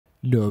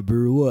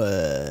number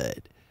 1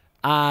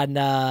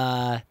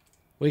 on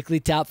Weekly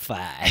Top 5.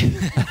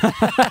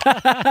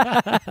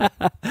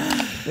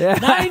 Yeah.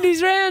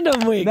 90s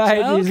random week.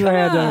 90s Joe.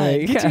 random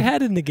week. Get your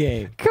head in the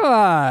game. Come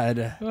on.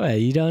 What,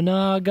 you don't know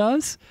how it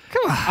goes?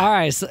 Come on. All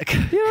right. So,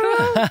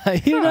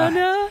 you don't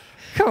know?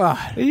 Come on.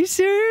 Are you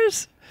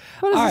serious?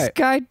 What is All this right.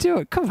 guy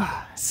doing? Come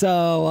on.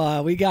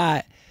 So we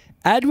got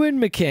Edwin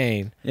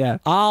McCain. Yeah.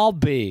 I'll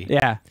Be.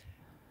 Yeah.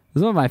 This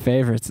is one of my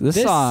favorites.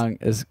 This song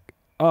is,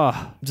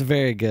 It's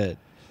very good.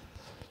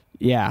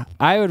 yeah.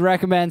 I would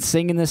recommend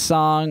singing this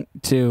song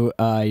to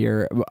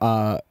your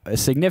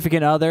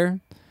significant other.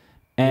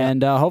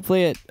 And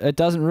hopefully it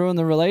doesn't ruin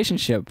the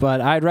relationship.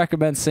 But I'd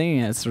recommend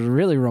singing it. It's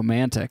really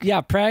romantic. Yeah,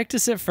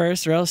 practice it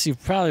first or else you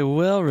probably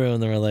will ruin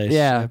the relationship.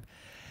 Yeah.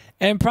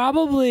 And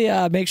probably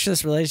make sure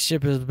this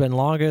relationship has been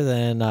longer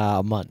than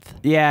a month.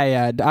 Yeah,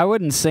 yeah. I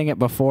wouldn't sing it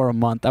before a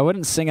month. I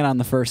wouldn't sing it on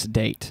the first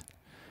date.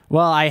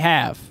 Well, I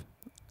have.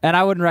 And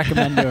I wouldn't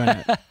recommend doing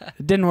it.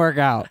 It didn't work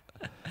out.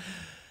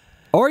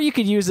 Or you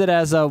could use it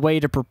as a way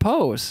to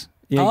propose.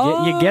 You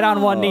get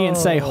on one knee and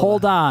say,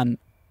 hold on.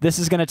 This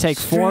is going to take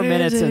 4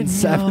 minutes and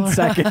 7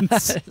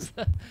 seconds.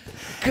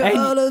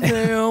 Color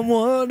them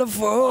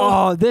wonderful.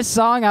 Oh, this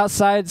song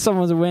outside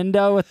someone's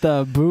window with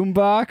the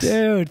boombox.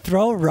 Dude,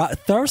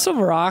 throw some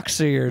rocks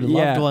through your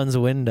loved ones'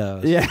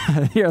 windows.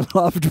 Yeah, your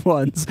loved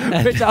ones.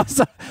 Which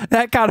also,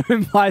 that kind of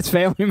implies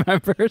family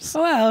members.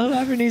 Well,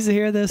 whoever needs to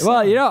hear this.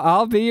 Well,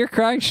 I'll be your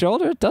crying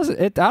shoulder. It doesn't.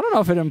 I don't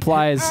know if it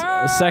implies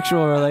a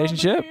sexual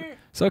relationship.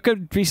 So it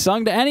could be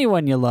sung to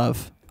anyone you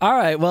love. All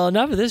right, well,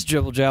 enough of this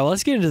dribble jowl.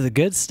 Let's get into the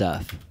good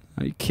stuff.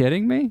 Are you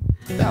kidding me?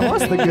 That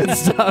was the good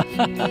stuff.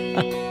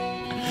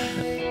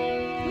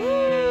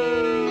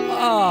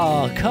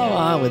 Oh, come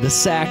on with the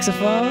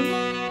saxophone.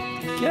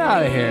 Get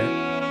out of here.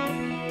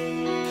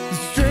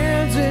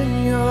 Strands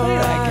in your Look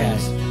at that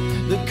eyes,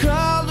 the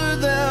color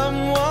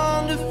them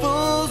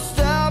wonderful.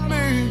 Stop me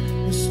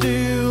and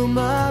steal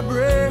my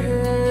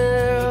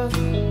breath.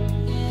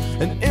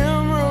 And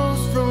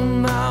emeralds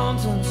from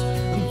mountains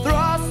and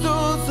thrust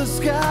towards the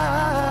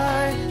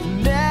sky,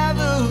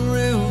 never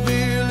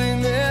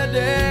revealing their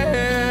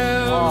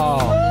depth.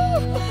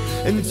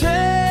 Oh. And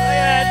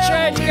tell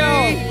trench me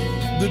coat.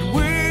 that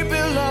we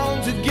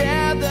belong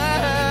together.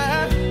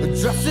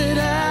 Dress it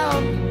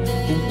out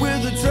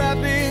with the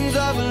trappings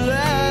of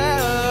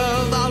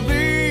love. I'll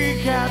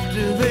be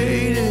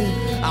captivated.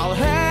 I'll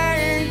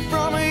hang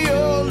from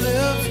your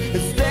lips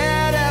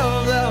instead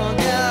of the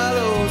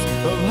gallows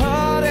of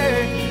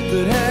heartache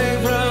that hang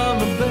from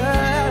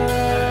above.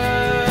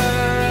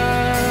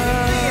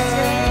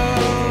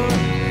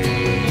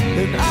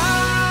 And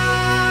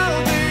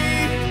I'll be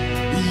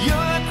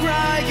your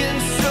crying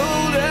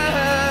shoulder.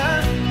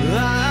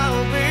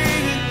 I'll be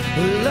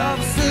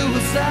love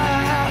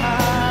suicide.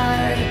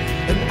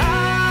 And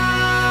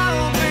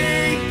I'll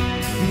be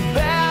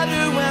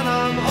better when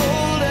I'm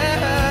older.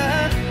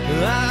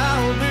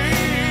 I'll be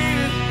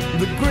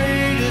the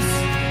greatest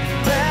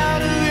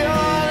part of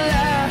your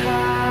life.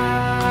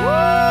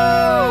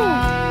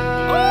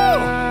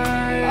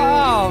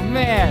 Oh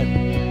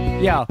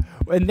man. Yo,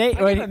 when they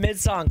A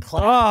mid-song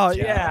clap. Oh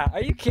Joe. yeah.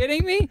 Are you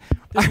kidding me?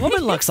 This Are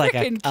woman you looks like a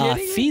freaking kidding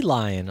me?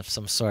 feline of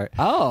some sort.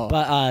 Oh.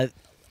 But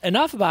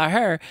enough about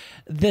her.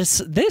 This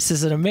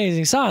is an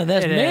amazing song.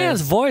 That It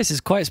man's is. voice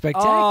is quite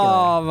spectacular.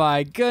 Oh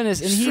my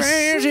goodness! And he's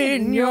Strange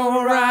in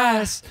your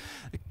eyes,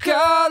 the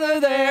color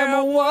them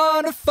a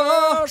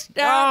wonderful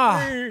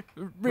star.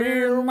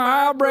 Real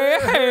my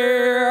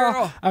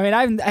breath. I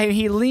mean,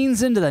 he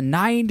leans into the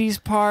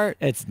 '90s part.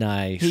 It's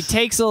nice. He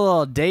takes a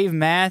little Dave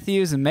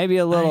Matthews and maybe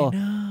a little,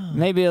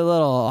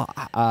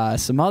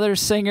 some other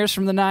singers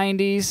from the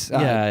 '90s.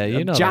 Yeah,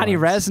 you know Johnny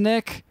the ones.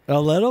 Resnick. a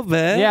little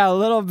bit. Yeah, a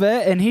little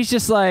bit. And he's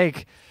just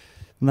like,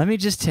 let me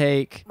just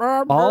take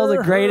all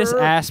the greatest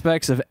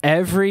aspects of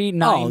every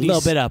 90s. Oh, a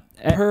little bit of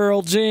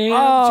Pearl Jam.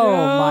 Oh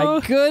Joe. my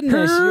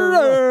goodness!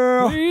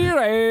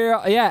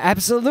 Yeah,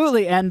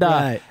 absolutely. And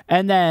Right.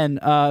 and then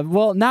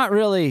well, not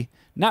really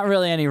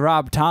any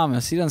Rob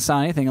Thomas. He doesn't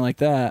sound anything like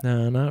that.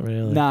 No, not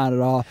really. Not at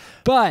all.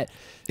 But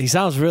He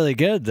sounds really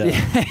good though.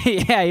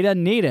 yeah, he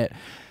doesn't need it.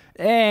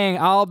 Dang,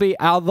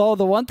 although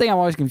the one thing I'm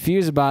always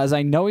confused about is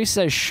I know he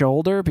says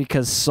shoulder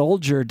because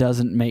soldier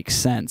doesn't make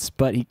sense,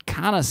 but he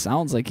kind of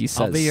sounds like he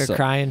says I'll be your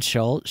crying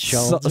shoulder.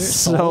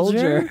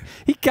 soldier.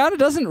 He kind of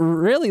doesn't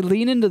really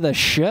lean into the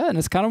sh, and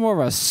it's kind of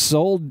more of a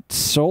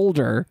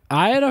soldier.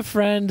 I had a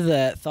friend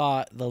that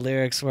thought the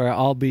lyrics were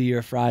 "I'll be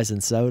your fries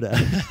and soda."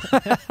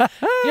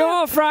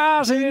 Your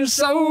fries and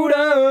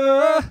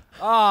soda.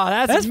 Oh,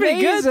 that's pretty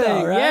good, amazing.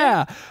 though, right?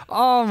 Yeah.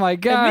 Oh my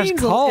gosh.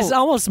 It's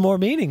almost more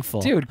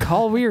meaningful. Dude,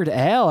 call Weird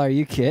Al. Are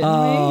you kidding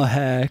Oh me?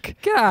 heck!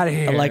 Get out of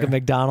here. Like a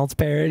McDonald's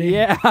parody.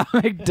 Yeah,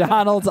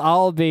 McDonald's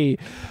I'll be.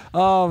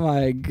 Oh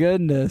my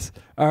goodness.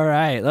 All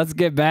right, let's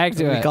get back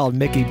to We it. called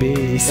Mickey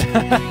B's. So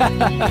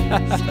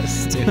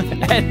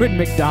stupid. Edwin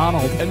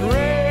McDonald. And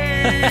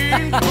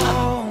rain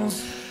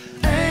falls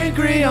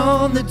angry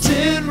on the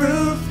tin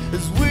roof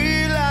as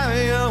we lie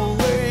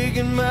awake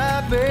in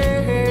my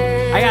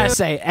bed. I gotta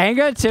say,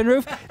 Anga and Tin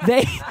Roof,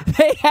 they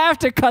have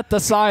to cut the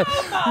song.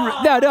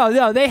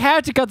 No, they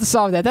have to cut the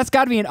song. That's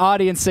got to be an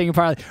audience singing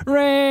part. Like,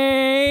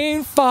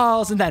 rain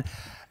falls, and then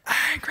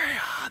angry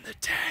on the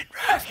tin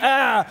roof.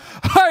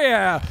 Oh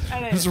yeah,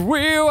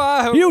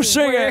 you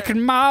sing it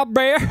in my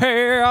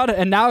bed.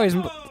 And now he's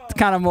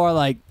kind of more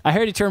like, I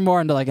heard he turned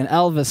more into like an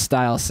Elvis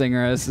style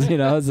singer as his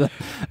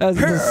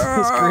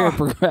career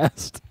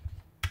progressed.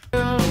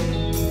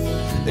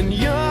 And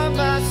you're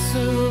my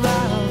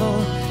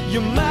survival,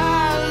 you're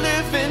my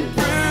living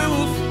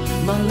proof.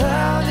 My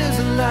love is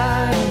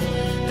alive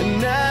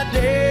and not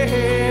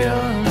dead.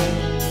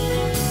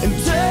 And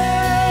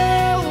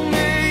tell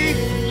me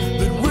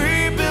that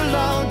we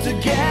belong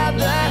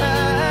together.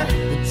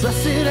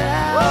 Dress it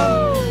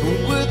out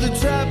with the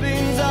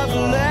trappings of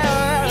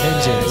love.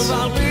 Vengeance.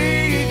 I'll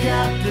be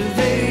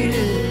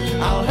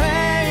captivated. I'll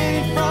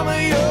hang from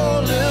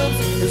your lips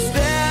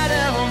instead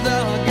of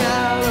the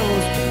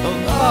gallows of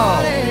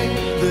heartache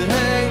that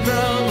hang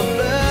from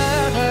above.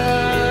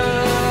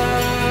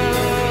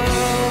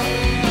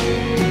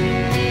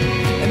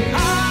 And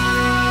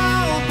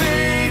I'll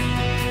be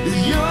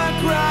your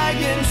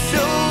crying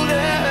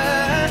shoulder.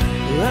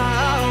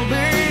 I'll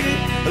be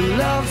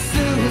love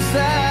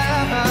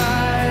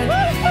suicide.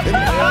 And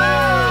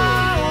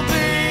I'll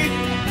be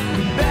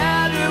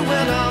better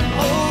when I'm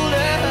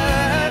older.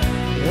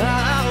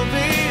 I'll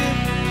be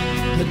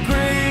the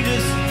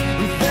greatest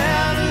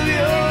fan of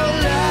your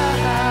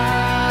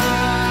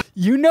life.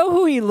 You know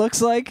who he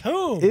looks like?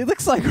 Who? He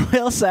looks like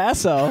Will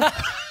Sasso.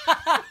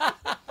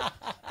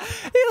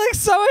 He looks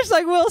so much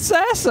like Will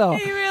Sasso.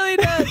 He really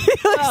does. He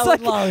looks With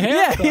like long hair.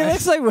 yeah, of he course.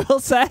 looks like Will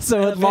Sasso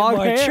with bit long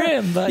more hair.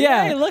 trim, but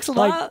yeah, he looks a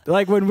lot-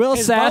 like when Will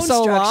his bone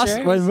Sasso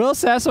structure. when Will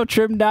Sasso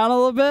trimmed down a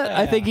little bit.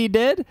 I Yeah. think he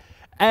did,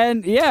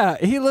 and yeah,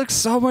 he looks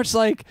so much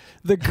like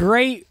the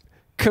great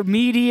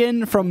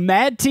comedian from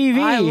Mad TV.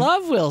 I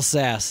love Will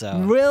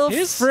Sasso. Will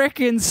His-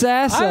 frickin'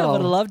 Sasso. I would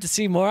have loved to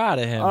see more out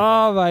of him.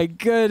 Oh my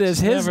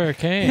goodness, Just never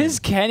came. his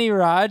Kenny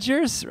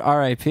Rogers,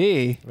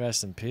 R.I.P.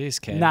 Rest in peace,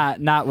 Ken.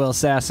 Not Will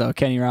Sasso,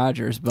 Kenny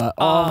Rogers, but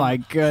oh my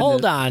goodness.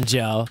 Hold on,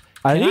 Joe.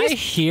 Are Can I these-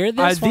 hear Are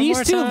this one these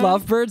more two time?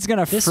 lovebirds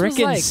gonna This was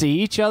frickin' like-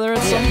 see each other at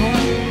some point?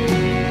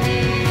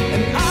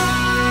 And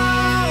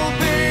I'll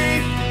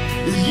be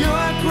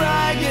your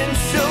crying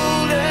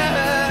shoulder.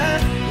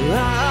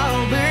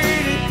 I'll be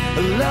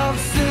love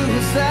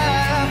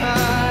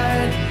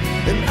suicide.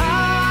 And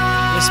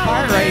I'll This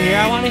part right here,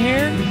 I want to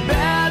hear. be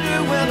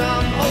better when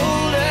I'm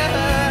older.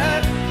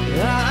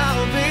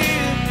 I'll be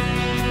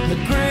the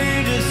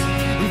greatest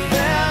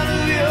fan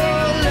of your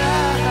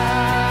life.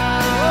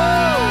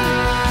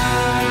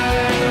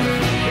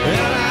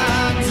 And I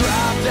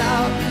dropped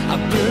out, I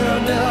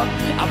burned up,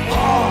 I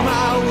fought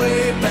my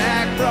way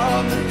back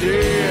from the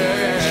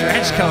dead.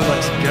 Trench coat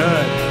looks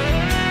good.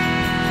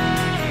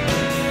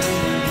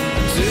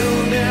 Till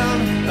then,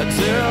 I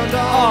turned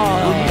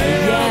on. Oh,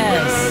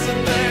 yes. The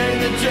thing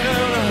that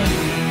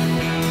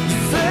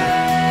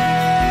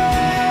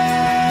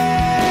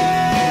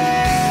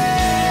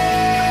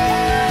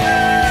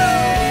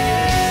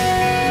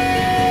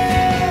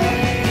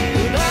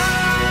and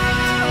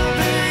I'll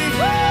be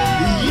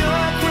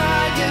your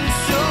crying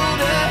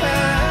shoulder.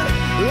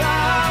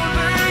 I'll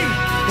be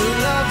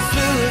love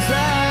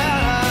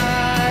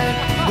suicide.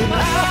 And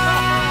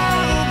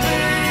I'll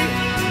be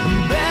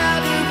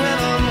better when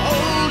I'm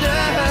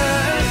older.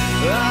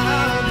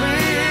 I'll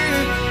be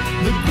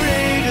the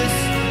greatest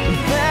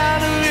fan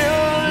of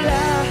your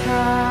life.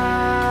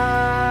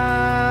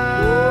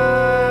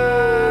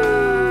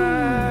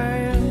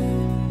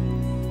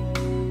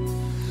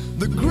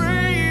 The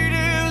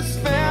greatest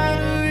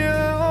fan of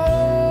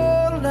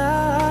your life.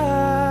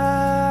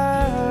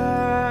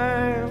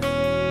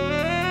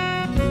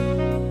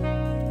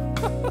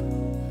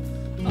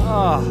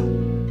 Oh.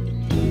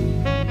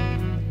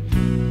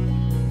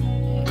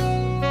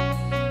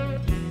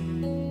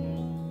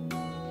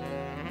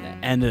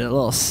 Ended it a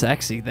little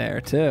sexy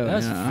there too.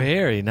 That's you know?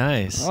 very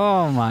nice.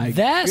 Oh my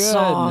That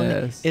song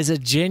goodness. is a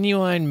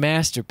genuine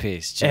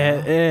masterpiece, Joe.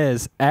 It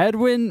is.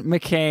 Edwin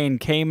McCain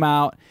came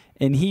out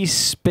and he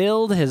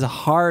spilled his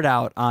heart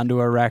out onto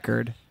a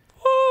record.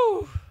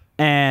 Woo!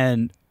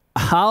 And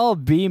I'll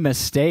be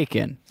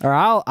mistaken, or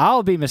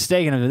I'll be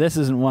mistaken if this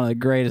isn't one of the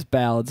greatest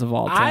ballads of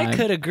all time. I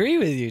could agree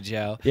with you,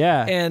 Joe.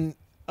 Yeah. And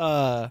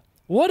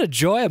what a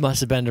joy it must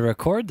have been to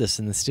record this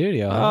in the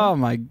studio. Huh? Oh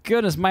my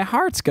goodness, my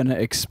heart's gonna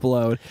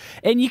explode,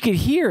 and you could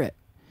hear it.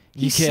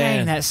 He You can.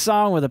 sang that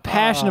song with a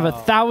passion of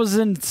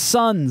 1,000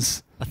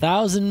 suns.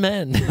 1,000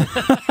 men.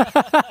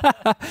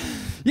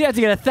 You have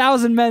to get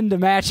 1,000 men to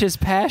match his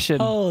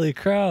passion. Holy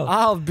crow.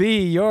 I'll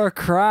be your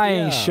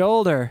crying Yeah.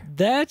 shoulder.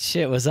 That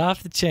shit was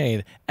off the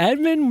chain.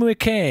 Edwin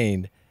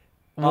McCain.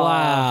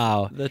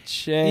 Wow. The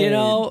chain. You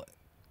know,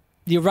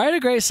 you write a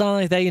great song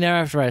like that, you never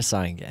have to write a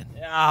song again.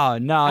 Oh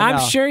no, I'm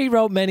no. sure he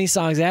wrote many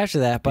songs after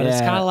that, but it's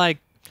Yeah. kind of like,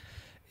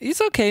 it's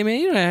okay, man.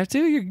 You don't have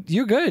to.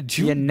 You're good.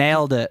 You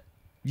nailed it.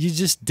 You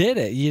just did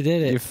it. You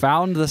did You it.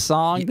 found the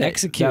song You that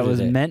executed was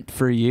it. meant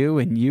for you,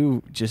 and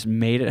you just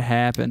made it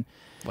happen.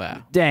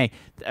 Wow. Dang.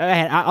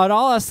 And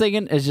all I was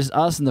thinking is just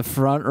us in the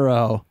front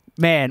row.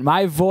 Man,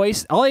 my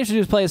voice, all I have to do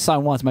is play the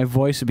song once, my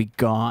voice would be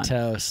gone.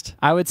 Toast.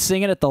 I would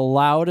sing it at the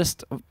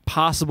loudest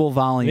possible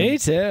volume. Me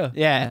too.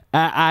 Yeah.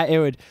 It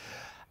would.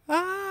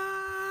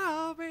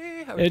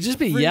 It'd just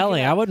be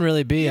yelling. I wouldn't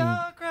really be in.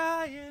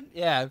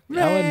 Yeah. I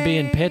wouldn't be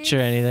in pitch or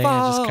anything.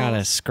 I just kind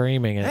of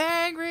screaming it.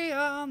 Angry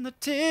on the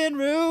tin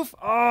roof.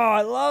 Oh,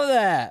 I love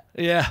that.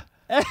 Yeah.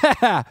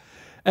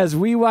 As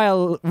we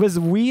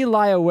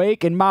lie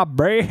awake in my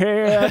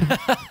bed.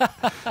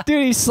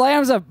 Dude, he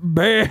slams a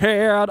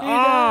bed.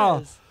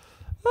 Oh,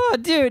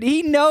 dude,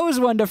 he knows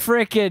when to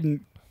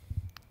frickin'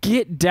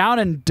 get down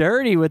and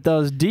dirty with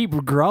those deep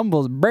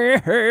grumbles.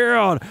 Bed.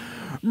 And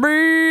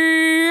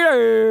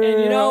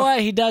you know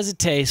what? He does it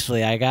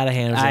tastefully. I gotta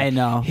hand him that. I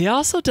know. He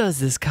also does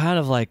this kind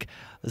of like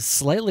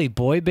slightly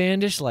boy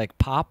bandish, like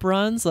pop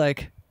runs,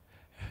 like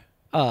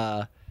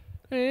over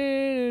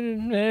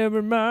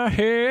my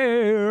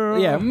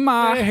head. Yeah,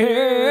 my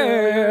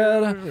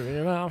head.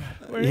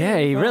 Yeah,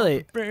 he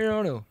really.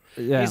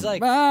 Yeah. He's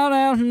like, you know what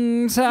I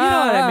mean?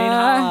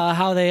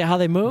 How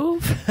they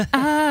move?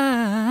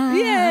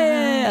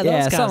 Yeah, those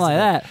kinds something of like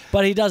that.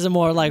 But he does it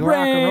more like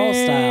rock and roll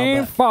style.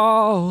 Rain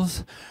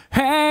falls,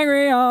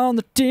 angry on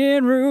the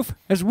tin roof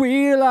as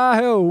we lie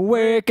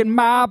awake in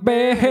my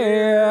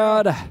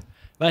bed.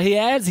 But he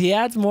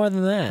adds more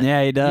than that.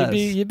 Yeah, he does.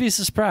 You'd be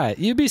surprised.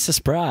 You'd be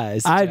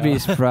surprised. I'd Joe. be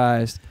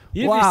surprised.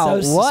 You'd wow,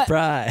 be so what,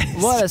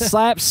 surprised. What a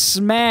slap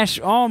smash.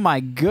 Oh, my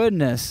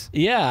goodness.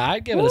 Yeah,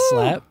 I'd give it a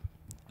slap.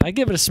 I'd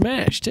give it a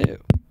smash, too.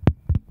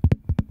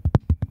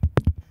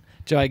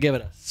 Joe, I'd give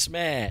it a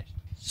smash.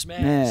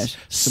 Smash.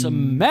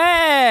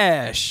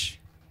 Smash.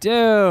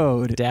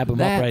 Dude. Dab him up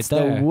right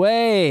there. That's the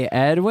way,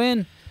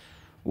 Edwin.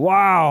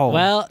 Wow.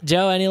 Well,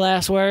 Joe, any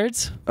last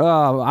words?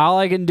 All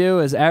I can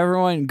do is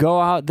everyone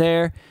go out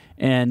there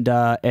and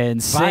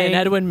sing. Buy an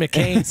Edwin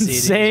McCain CD.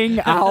 Sing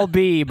I'll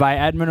Be by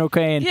Edwin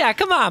McCain. Yeah,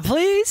 come on,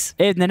 please.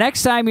 And the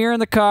next time you're in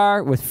the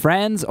car with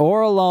friends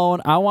or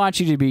alone, I want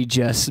you to be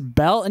just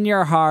belting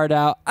your heart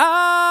out.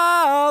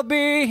 I'll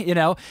be,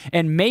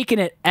 and making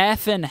it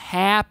effing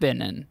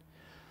happen.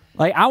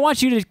 Like, I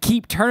want you to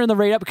keep turning the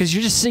rate up because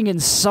you're just singing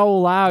so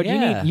loud.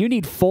 Yeah. You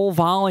need full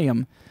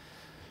volume.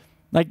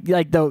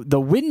 Like the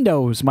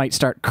windows might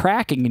start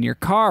cracking in your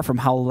car from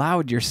how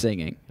loud you're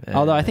singing.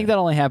 Although I think that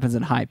only happens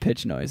in high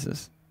pitch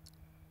noises.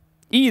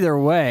 Either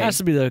way, It has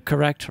to be the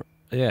correct.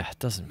 Yeah, it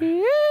doesn't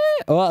matter.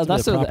 well,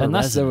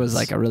 unless there was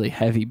like a really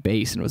heavy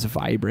bass and it was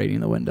vibrating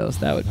the windows,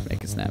 that would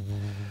make a snap.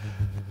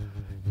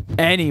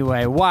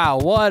 Anyway, wow,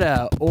 what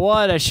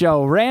a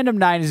show. Random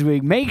 90s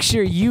week. Make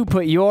sure you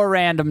put your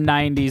random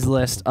 90s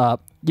list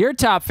up. Your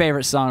top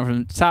favorite songs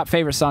from the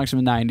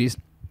 90s.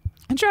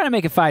 And try to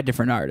make it 5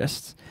 different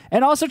artists.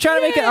 And also try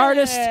to make it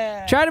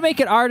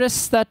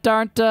artists that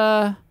aren't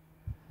that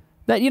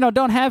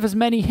don't have as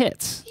many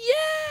hits.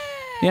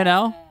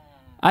 Yeah.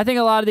 I think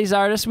a lot of these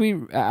artists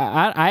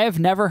I have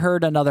never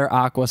heard another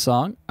Aqua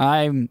song.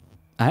 I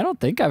don't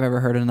think I've ever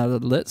heard another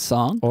Lit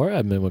song. Or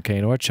Edwin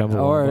McCain or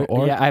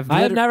Chumbawamba.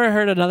 I've never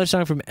heard another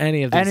song from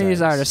any of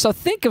these artists. So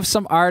think of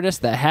some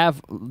artists that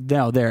have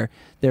their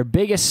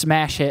biggest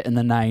smash hit in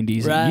the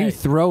 90s. Right. And you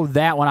throw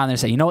that one on there and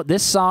say, you know what,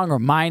 this song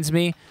reminds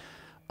me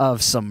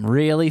of some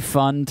really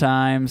fun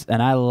times,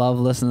 and I love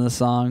listening to the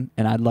song,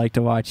 and I'd like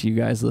to watch you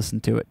guys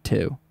listen to it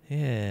too.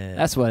 Yeah.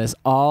 That's what it's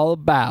all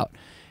about.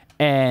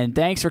 And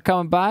thanks for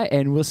coming by,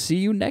 and we'll see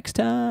you next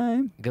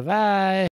time. Goodbye.